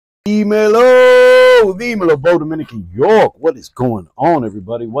Dímelo, Dominican York. What is going on,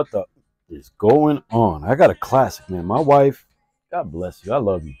 everybody? What the is going on? I got a classic, man. My wife, God bless you. I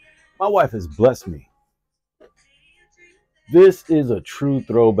love you. My wife has blessed me. This is a true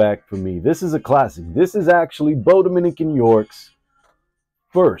throwback for me. This is a classic. This is actually Dominican York's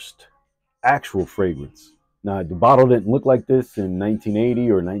first actual fragrance. Now, the bottle didn't look like this in 1980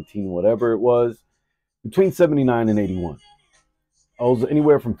 or 19 whatever it was. Between 79 and 81. I was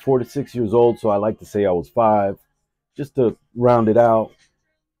anywhere from 4 to 6 years old, so I like to say I was 5, just to round it out.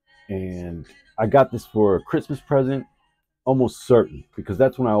 And I got this for a Christmas present, almost certain, because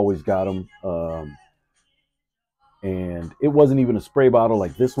that's when I always got them. And it wasn't even a spray bottle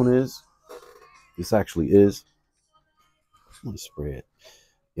like this one is. This actually is. I'm going to spray it.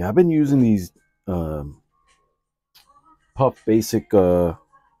 Yeah, I've been using these Puff Basic to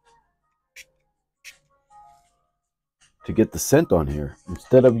get the scent on here.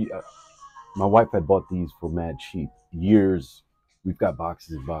 Instead of, my wife had bought these for mad cheap. Years, we've got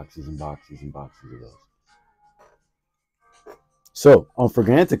boxes and boxes and boxes and boxes of those. So on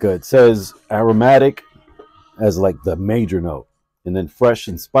Fragrantica, it says aromatic as like the major note, and then fresh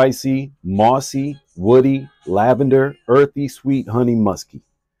and spicy, mossy, woody, lavender, earthy, sweet, honey, musky.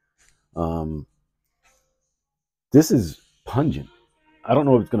 This is pungent. I don't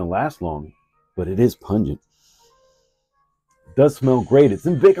know if it's going to last long, but it is pungent. It does smell great. It's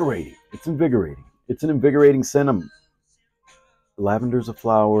invigorating. It's invigorating. It's an invigorating scent. Lavender's a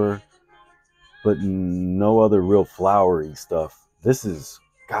flower, but no other real flowery stuff. This is,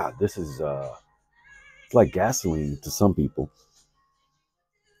 God, this is, it's like gasoline to some people.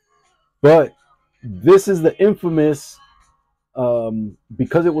 But this is the infamous,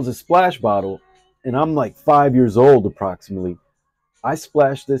 because it was a splash bottle, and I'm like 5 years old approximately, I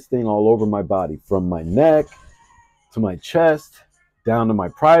splashed this thing all over my body, from my neck to my chest, down to my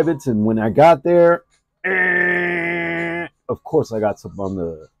privates. And when I got there, of course I got some on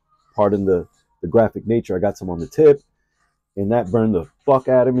the, pardon the graphic nature, I got some on the tip, and that burned the fuck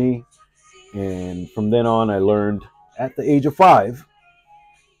out of me. And from then on, I learned at the age of 5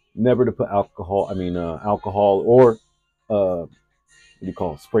 never to put alcohol or what do you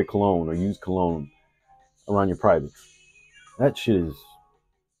call it, spray cologne or use cologne around your privates. That shit is,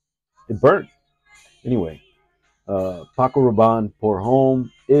 it burnt. Anyway, Paco Rabanne Pour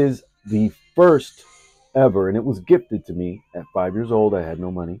Homme is the first ever, and it was gifted to me at 5 years old. I had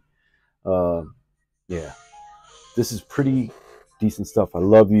no money. Yeah, this is pretty decent stuff. I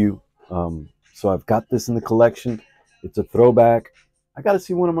love you. So I've got this in the collection. It's a throwback. I got to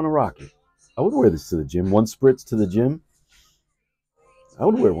see when I'm going to rock it. I would wear this to the gym. 1 spritz to the gym. I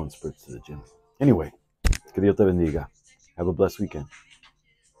would wear 1 spritz to the gym. Anyway, que Dios te bendiga. Have a blessed weekend.